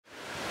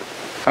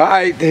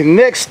Alright, the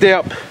next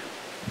step,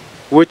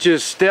 which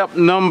is step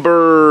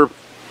number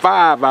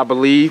 5, I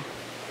believe,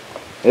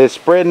 is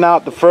spreading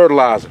out the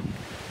fertilizer.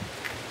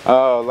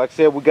 Like I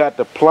said, we got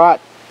the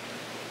plot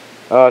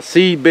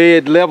seed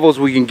bed levels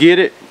we can get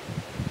it,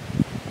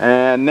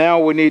 and now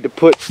we need to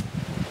put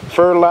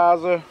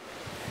fertilizer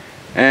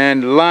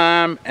and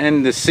lime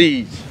and the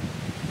seeds.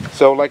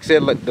 So like I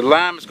said, the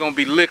lime is going to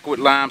be liquid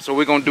lime, so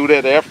we're going to do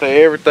that after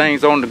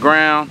everything's on the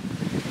ground,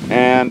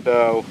 and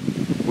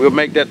we'll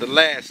make that the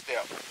last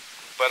step.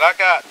 But I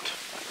got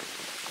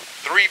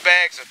 3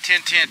 bags of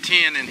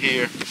 10-10-10 in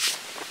here, and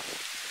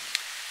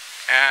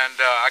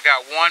I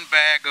got 1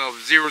 bag of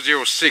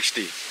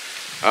 0060.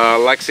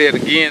 Like I said,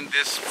 again,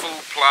 this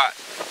food plot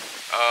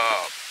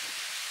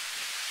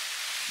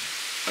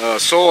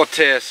soil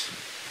test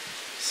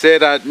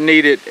said I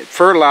needed,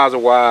 fertilizer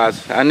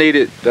wise, I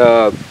needed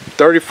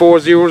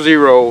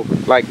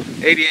 3400, like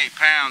 88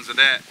 pounds of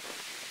that,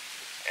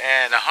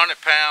 and 100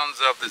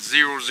 pounds of the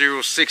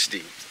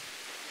 0060.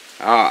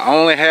 I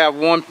only have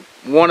one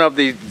of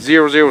the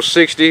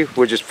 0060,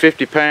 which is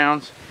 50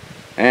 pounds,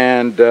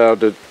 and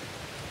the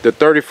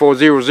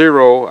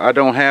 3400 I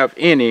don't have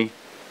any,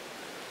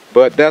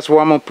 but that's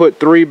why I'm gonna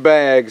put 3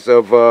 bags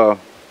of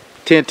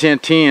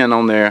 10-10-10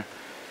 on there.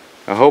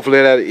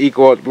 Hopefully that'll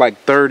equal like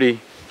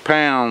 30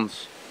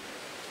 pounds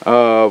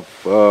of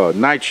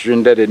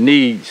nitrogen that it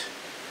needs,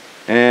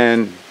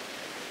 and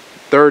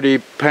 30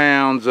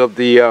 pounds of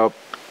the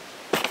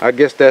I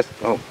guess that's,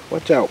 oh,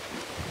 watch out,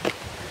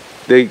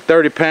 the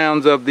 30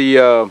 pounds of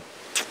the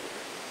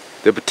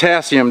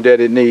potassium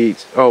that it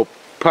needs, oh,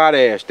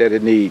 potash that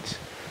it needs.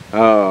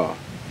 So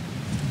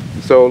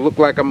it look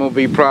like I'm gonna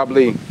be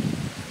probably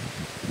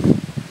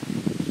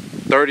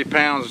 30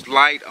 pounds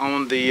light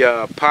on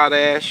the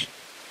potash,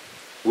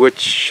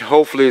 which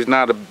hopefully is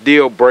not a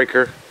deal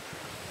breaker.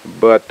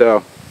 But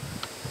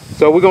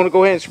so we're going to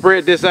go ahead and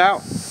spread this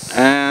out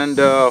and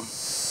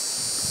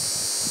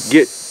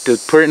get to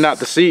putting out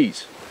the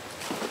seeds.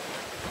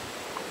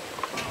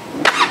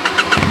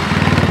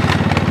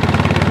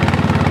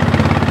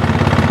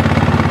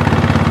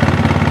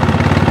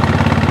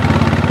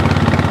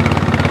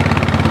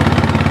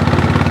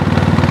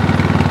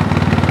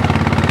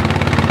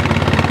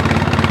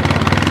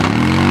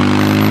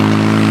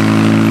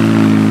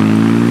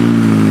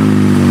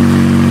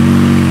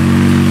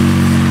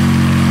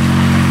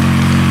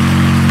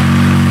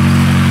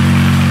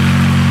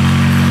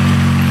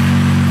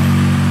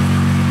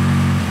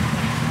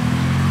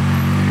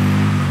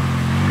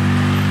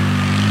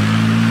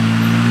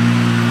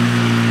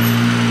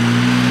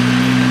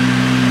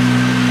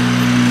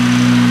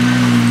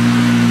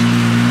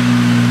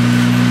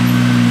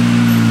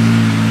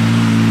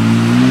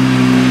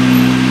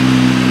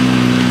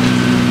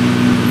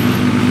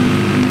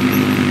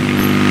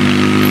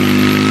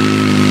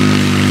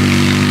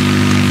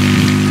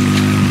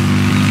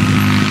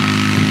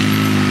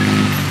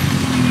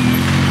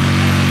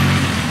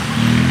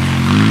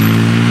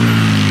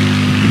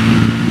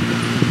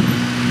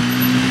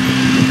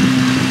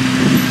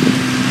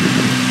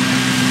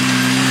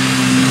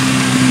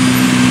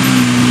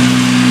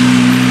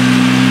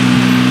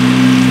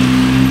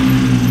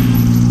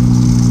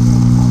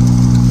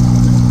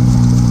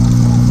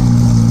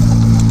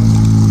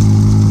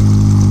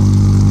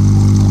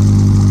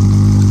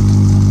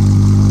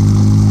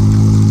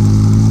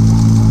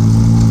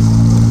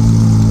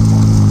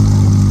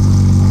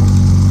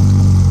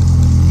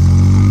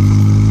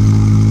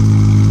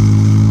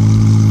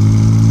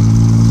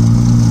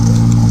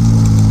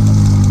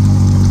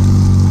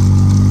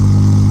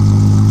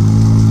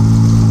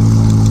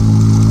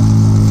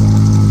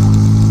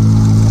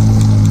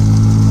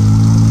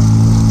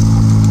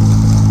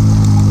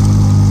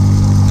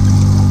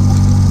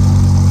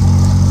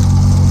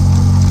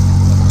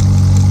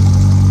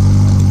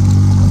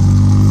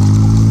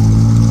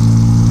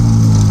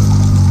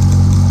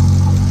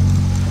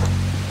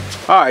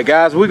 Alright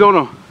guys, we're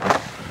going to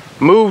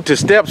move to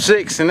step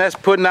 6, and that's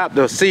putting out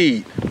the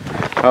seed.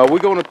 We're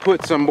going to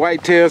put some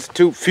whitetail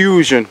tube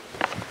fusion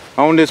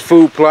on this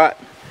food plot.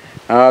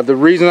 The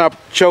reason I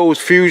chose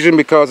fusion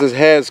because it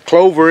has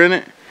clover in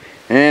it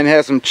and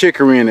has some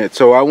chicory in it.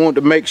 So I wanted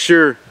to make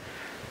sure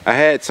I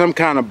had some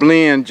kind of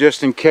blend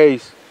just in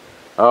case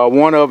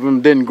one of them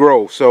didn't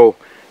grow. So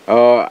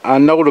I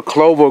know the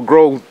clover will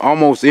grow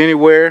almost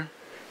anywhere.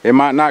 It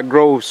might not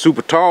grow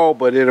super tall,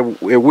 but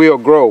it will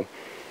grow.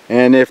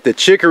 And if the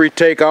chicory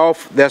take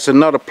off, that's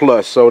another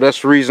plus. So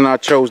that's the reason I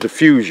chose the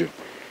fusion.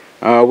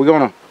 We're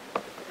gonna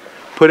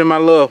put in my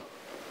little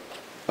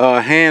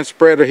hand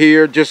spreader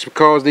here, just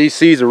because these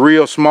seeds are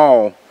real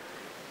small,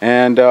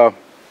 and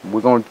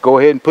we're gonna go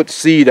ahead and put the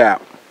seed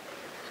out.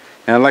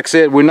 And like I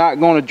said, we're not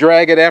going to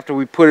drag it after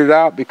we put it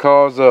out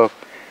because of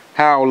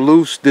how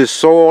loose this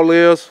soil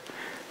is.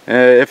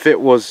 If it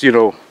was, you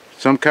know,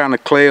 some kind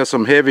of clay or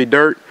some heavy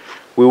dirt,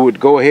 we would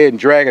go ahead and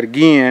drag it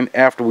again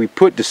after we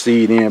put the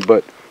seed in,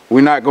 but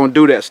we're not going to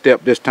do that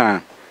step this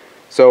time.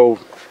 So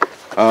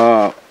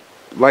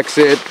like I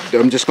said,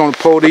 I'm just going to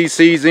pull these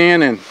seeds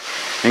in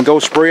and go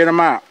spread them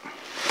out.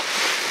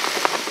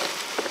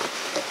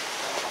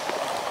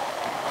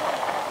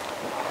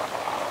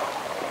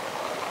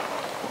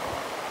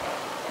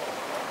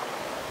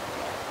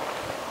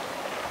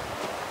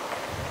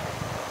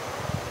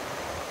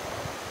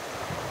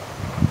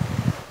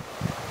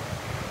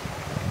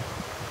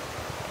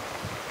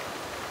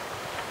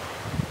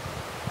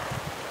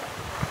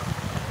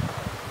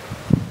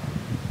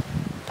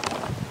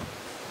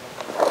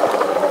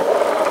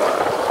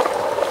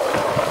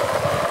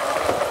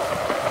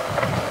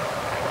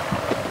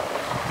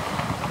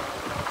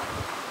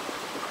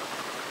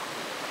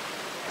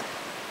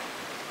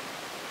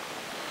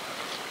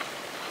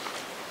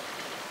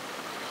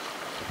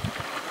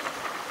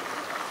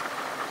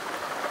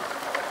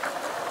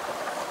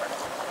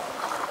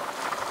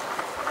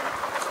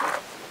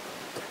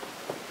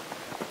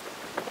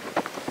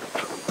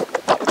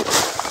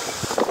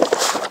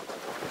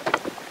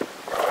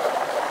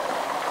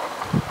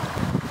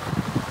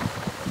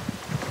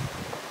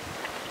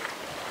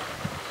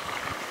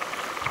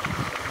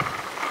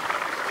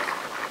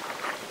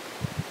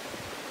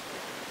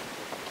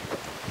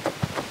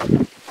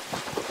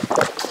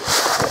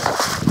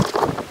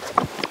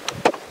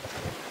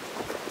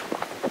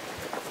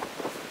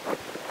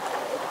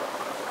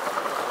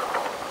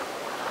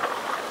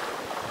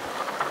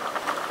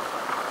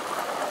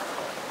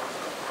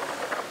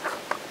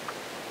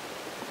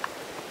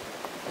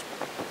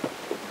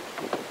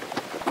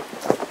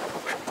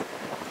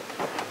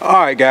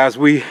 Alright guys,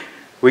 we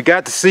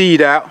got the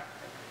seed out.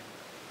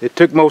 It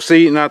took more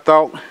seed than I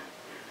thought,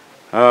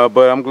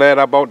 but I'm glad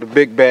I bought the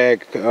big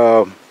bag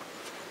of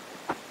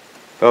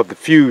the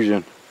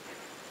Fusion.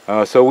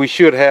 So we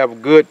should have a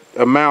good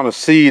amount of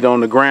seed on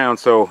the ground,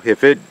 so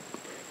if it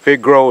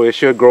grows, it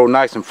should grow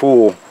nice and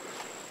full.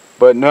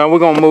 But now we're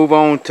going to move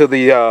on to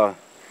the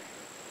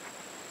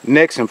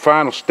next and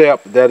final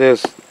step. That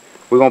is,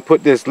 we're going to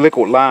put this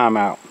liquid lime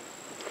out.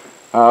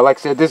 Like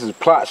I said, this is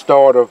Plot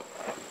Starter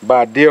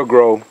by Deer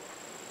Grow,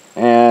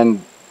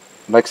 and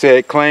like I said,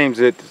 it claims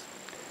that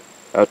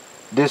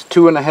this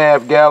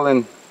 2.5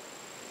 gallon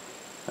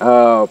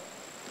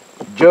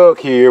jug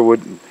here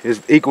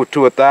is equal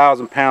to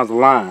 1,000 pounds of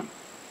lime.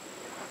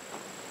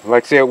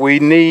 Like I said, we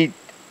need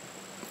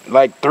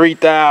like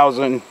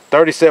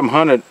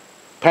 3,700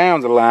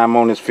 pounds of lime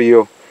on this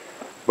field,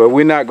 but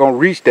we're not going to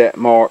reach that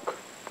mark.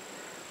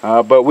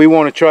 But we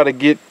want to try to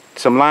get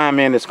some lime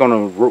in that's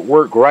going to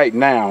work right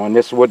now, and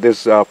this is what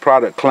this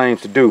product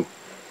claims to do.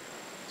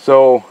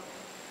 So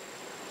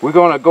we're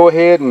going to go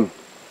ahead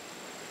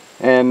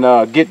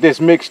and get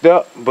this mixed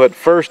up, but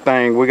first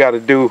thing we got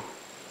to do,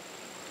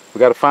 we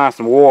got to find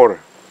some water,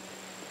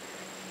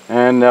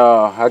 and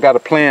I got a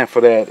plan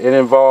for that. It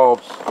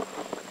involves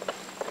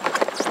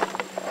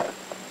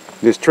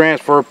this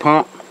transfer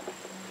pump,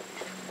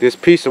 this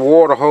piece of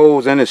water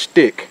hose, and a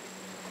stick.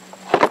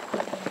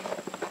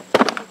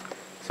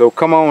 So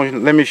come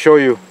on, let me show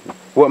you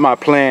what my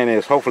plan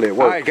is. Hopefully it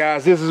works. Alright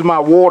guys, this is my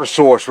water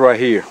source right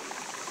here.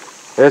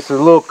 That's a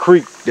little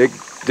creek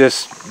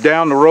that's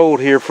down the road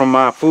here from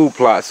my food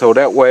plot, so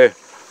that way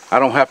I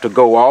don't have to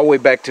go all the way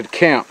back to the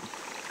camp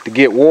to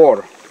get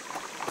water.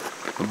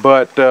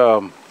 But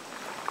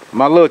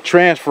my little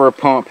transfer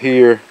pump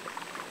here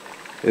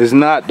is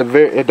not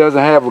it doesn't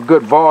have a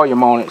good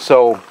volume on it,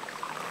 so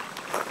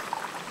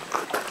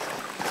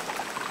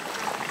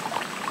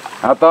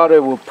I thought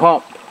it would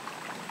pump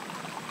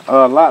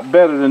a lot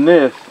better than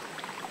this.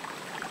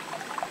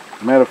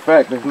 Matter of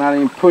fact, it's not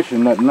even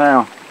pushing nothing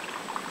now.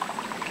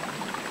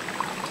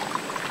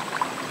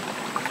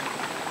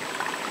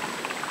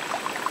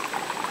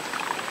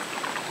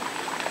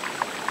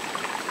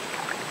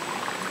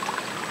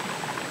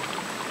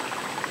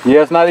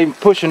 Yeah, it's not even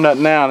pushing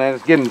nothing now, and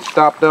it's getting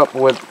stopped up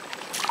with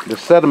the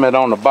sediment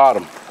on the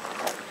bottom.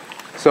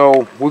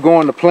 So we're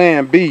going to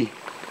plan B,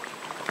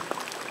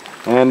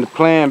 and the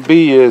plan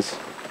B is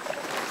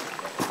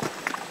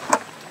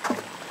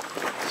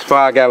this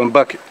 5 gallon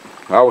bucket.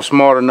 I was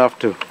smart enough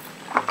to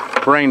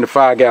bring the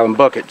 5 gallon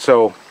bucket,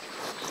 so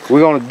we're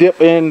going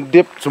to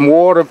dip some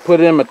water, put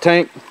it in my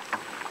tank.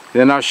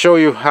 Then I'll show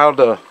you how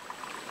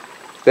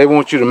they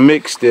want you to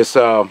mix this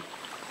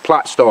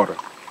plot starter.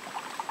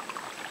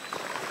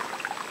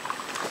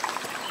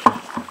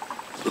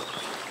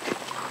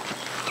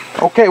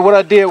 Okay, what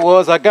I did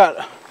was I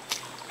got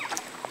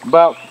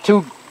about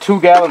two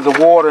gallons of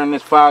water in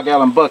this 5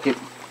 gallon bucket,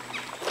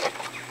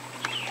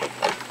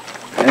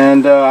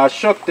 and I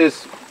shook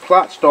this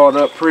plot starter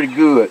up pretty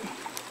good.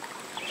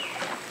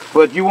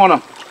 But you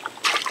want to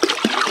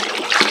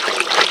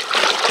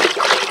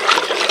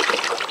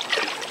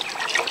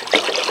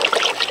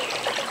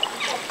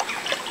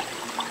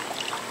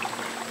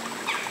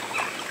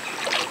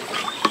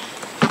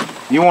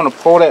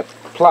pour that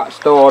plot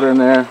starter in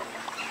there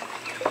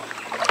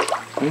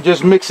and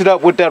just mix it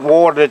up with that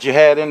water that you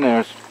had in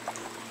there,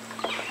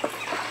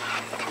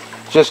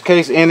 just in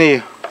case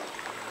anything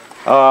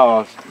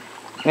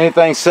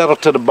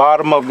settled to the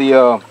bottom of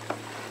the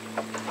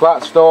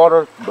plot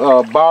starter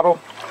bottle.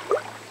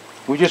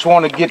 We just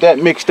want to get that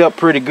mixed up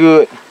pretty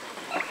good.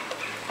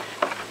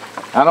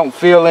 I don't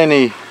feel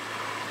any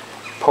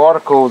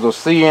particles or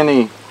see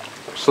any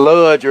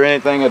sludge or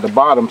anything at the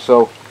bottom,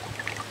 so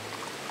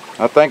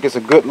I think it's a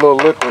good little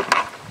liquid.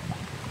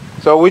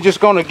 So we're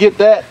just going to get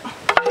that,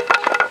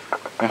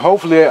 and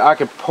hopefully I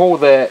can pour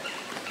that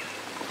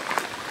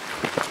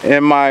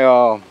in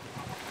my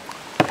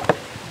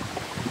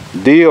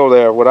deal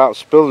there without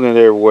spilling it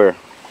everywhere.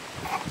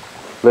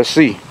 Let's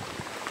see.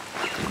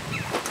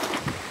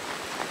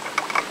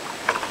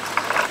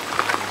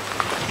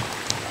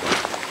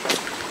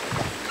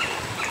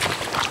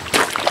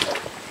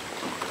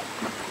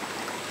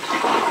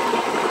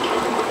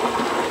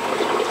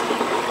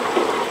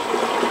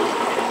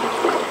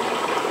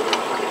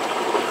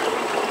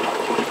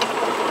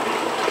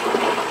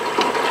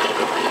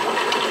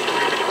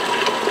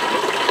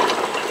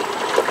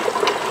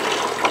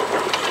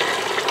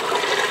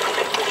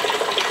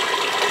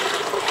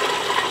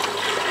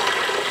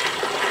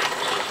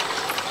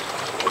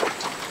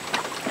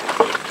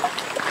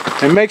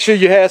 And make sure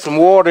you have some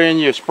water in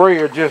your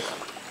sprayer, just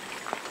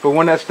for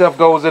when that stuff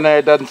goes in there,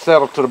 it doesn't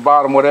settle to the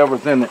bottom,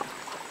 whatever's in it.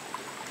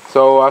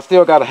 So I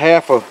still got a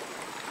half a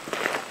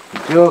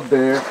jug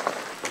there.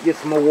 Get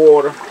some more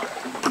water.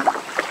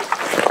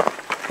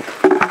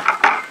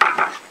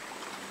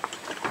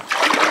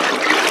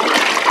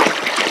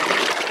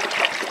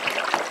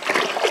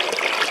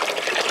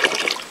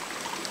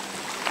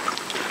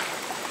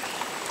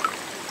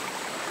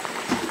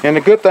 And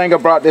the good thing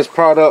about this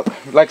product,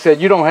 like I said,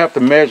 you don't have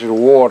to measure the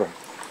water.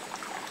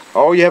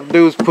 all you have to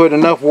do is put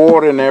enough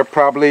water in there,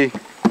 probably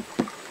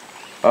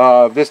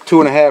this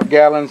 2.5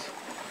 gallons,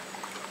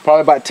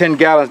 probably about 10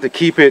 gallons to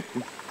keep it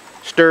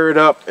stirred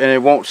up and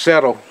it won't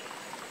settle,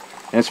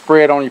 and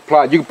spray it on your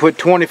plot. You can put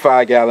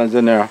 25 gallons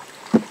in there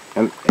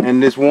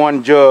and this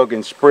one jug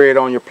and spray it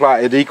on your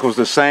plot. It equals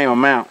the same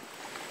amount.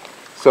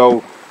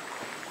 So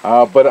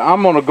but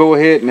I'm gonna go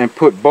ahead and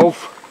put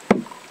both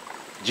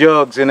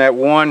jugs in that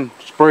one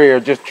sprayer,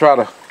 just try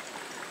to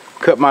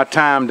cut my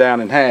time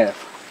down in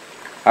half.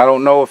 I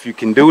don't know if you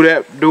can do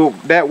it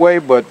that way,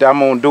 but I'm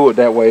gonna do it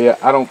that way.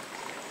 I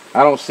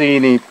don't see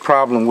any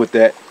problem with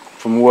that.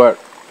 From what,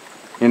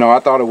 you know, I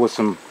thought it was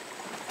some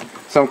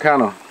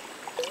kind of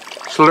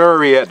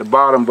slurry at the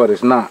bottom, but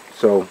it's not.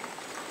 So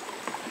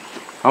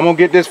I'm gonna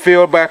get this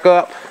filled back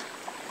up,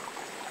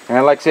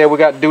 and like I said, we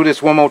got to do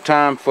this one more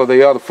time for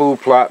the other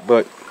food plot,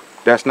 but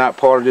that's not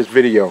part of this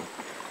video.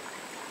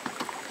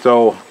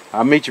 So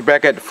I'll meet you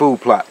back at the food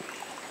plot.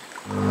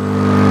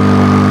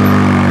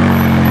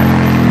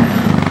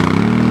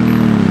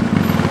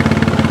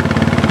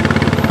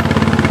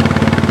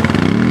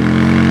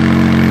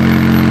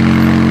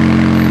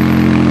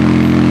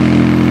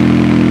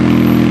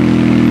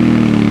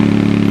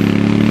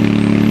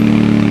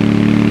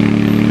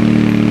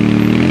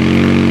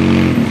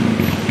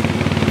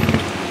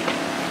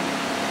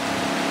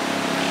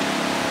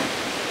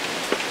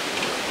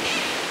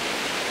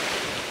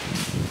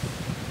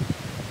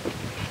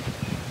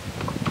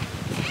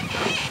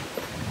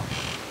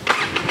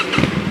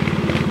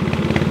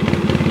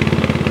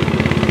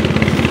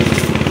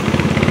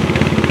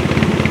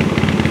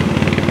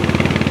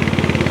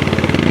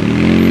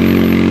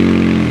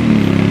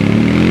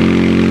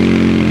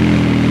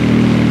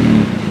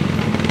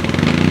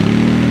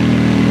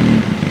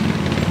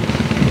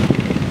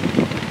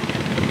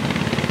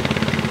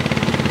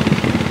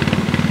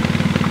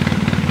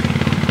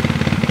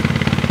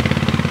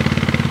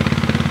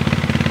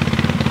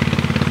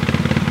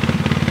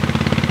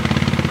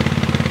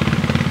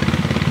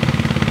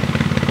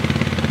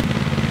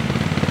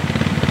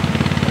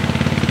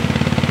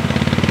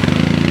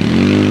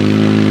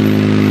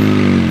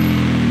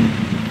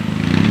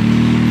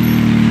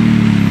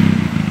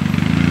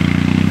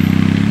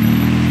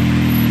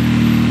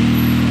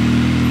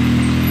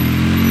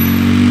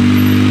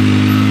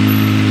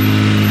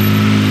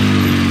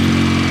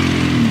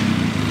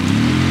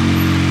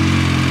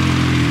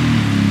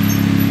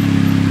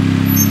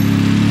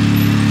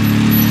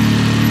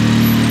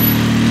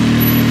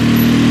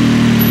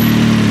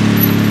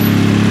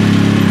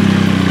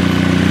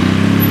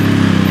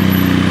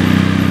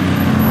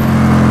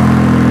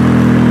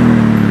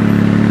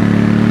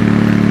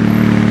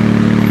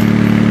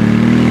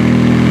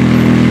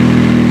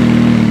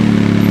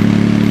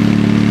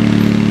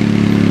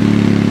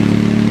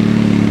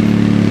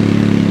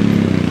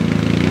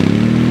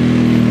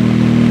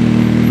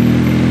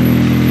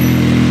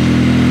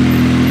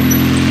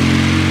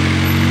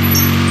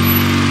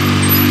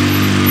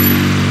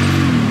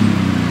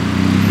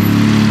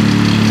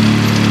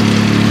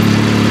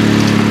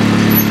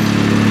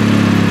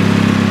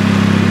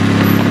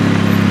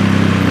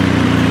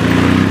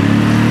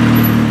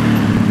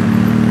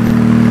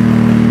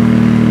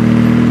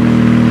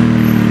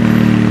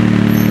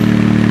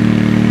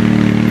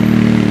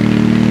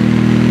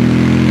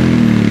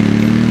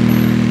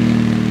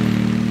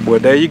 Well,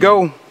 there you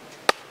go.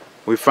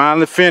 We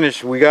finally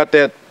finished. We got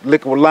that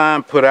liquid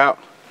lime put out.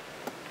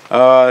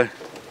 I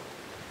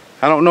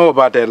don't know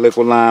about that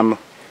liquid lime.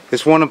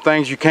 It's one of them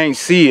things you can't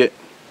see it,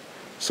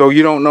 so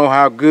you don't know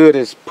how good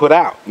it's put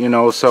out, you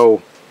know.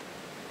 So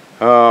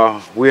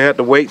we have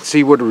to wait and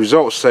see what the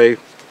results say.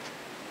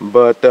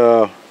 But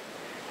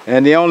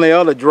and the only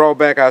other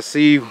drawback I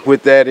see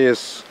with that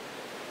is,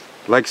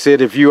 like I said,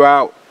 if you're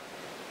out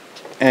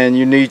and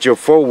you need your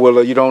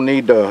four-wheeler, you don't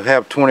need to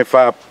have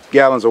 25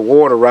 gallons of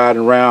water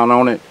riding around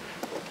on it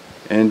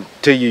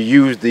until you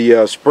use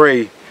the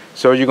spray.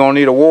 So you're gonna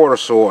need a water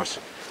source.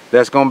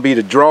 That's gonna be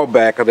the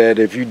drawback of that.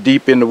 If you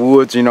deep in the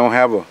woods, you don't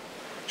have a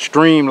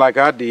stream like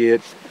I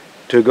did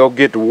to go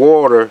get the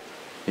water,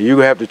 you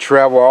have to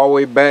travel all the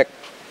way back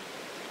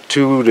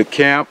to the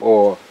camp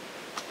or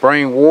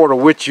bring water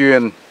with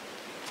you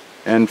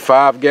and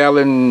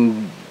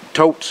 5-gallon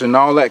totes and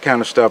all that kind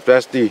of stuff.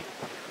 That's the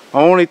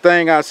only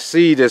thing I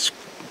see that's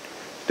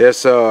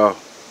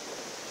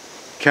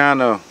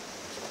kind of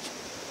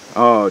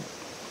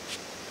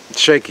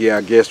shaky,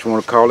 I guess you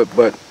want to call it.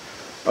 But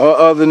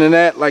other than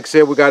that, like I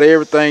said, we got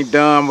everything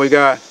done. We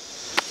got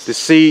the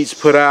seeds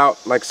put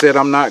out. Like I said,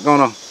 I'm not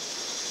gonna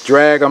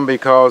drag them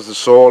because the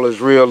soil is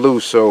real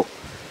loose, so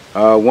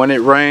when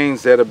it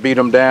rains, that'll beat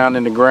them down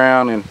in the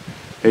ground and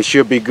it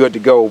should be good to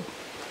go.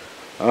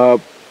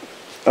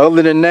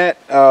 Other than that,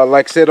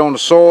 like I said, on the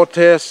soil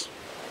test,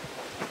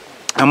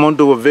 I'm gonna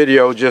do a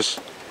video just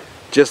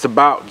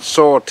about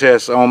soil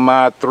tests on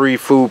my 3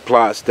 food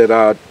plots that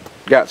I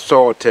got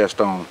soil test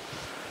on.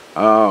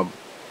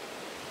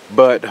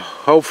 But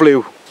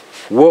hopefully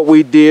what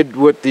we did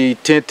with the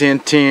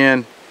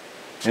 10-10-10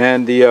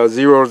 and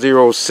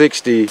the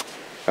 0060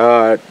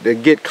 to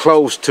get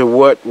close to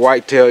what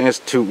Whitetail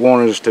Institute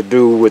wanted us to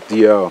do with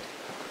the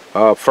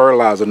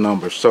fertilizer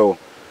numbers. So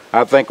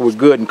I think we're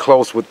good and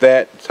close with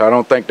that, so I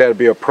don't think that'll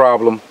be a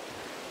problem.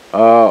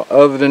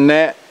 Other than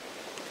that,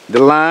 the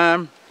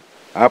lime,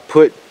 I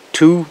put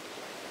two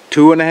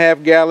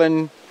 2.5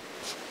 gallon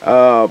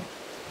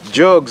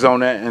jugs on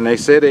that, and they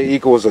said it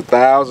equals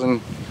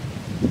 1,000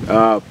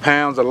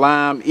 pounds of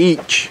lime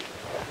each.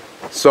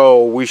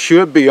 So we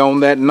should be on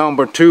that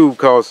number too,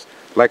 because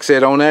like I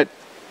said, on that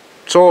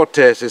soil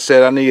test it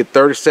said I needed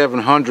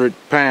 3,700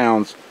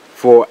 pounds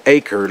for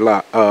acre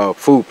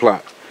food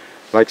plot.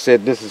 Like I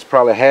said, this is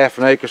probably half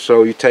an acre,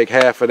 so you take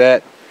half of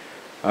that,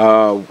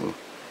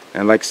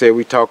 and like I said,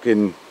 we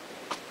talking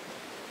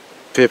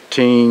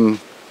 15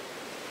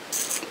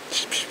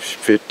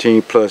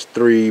 plus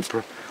 3,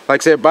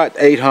 like I said, about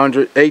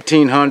 800,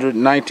 1,800,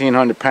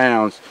 1,900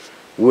 pounds,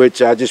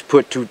 which I just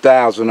put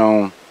 2,000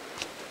 on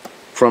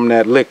from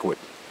that liquid.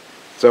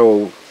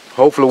 So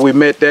hopefully we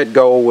met that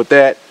goal with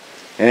that.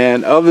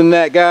 And other than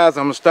that, guys,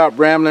 I'm gonna stop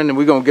rambling and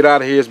we're gonna get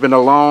out of here. It's been a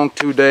long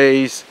 2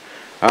 days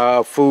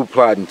food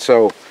plotting.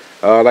 So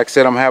like I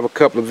said, I'm gonna have a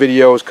couple of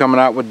videos coming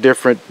out with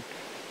different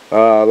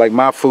like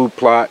my food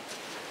plot,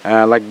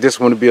 like this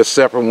one to be a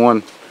separate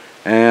one,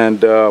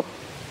 and we're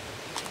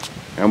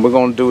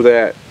gonna do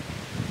that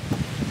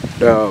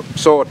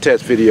soil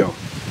test video.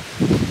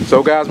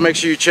 So guys, make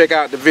sure you check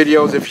out the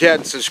videos. If you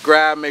hadn't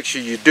subscribed, make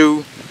sure you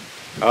do.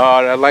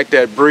 I like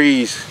that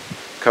breeze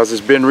because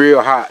it's been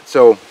real hot.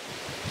 So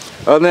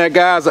other than that,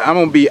 guys, I'm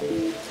gonna be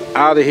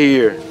out of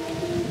here.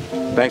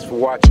 Thanks for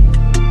watching.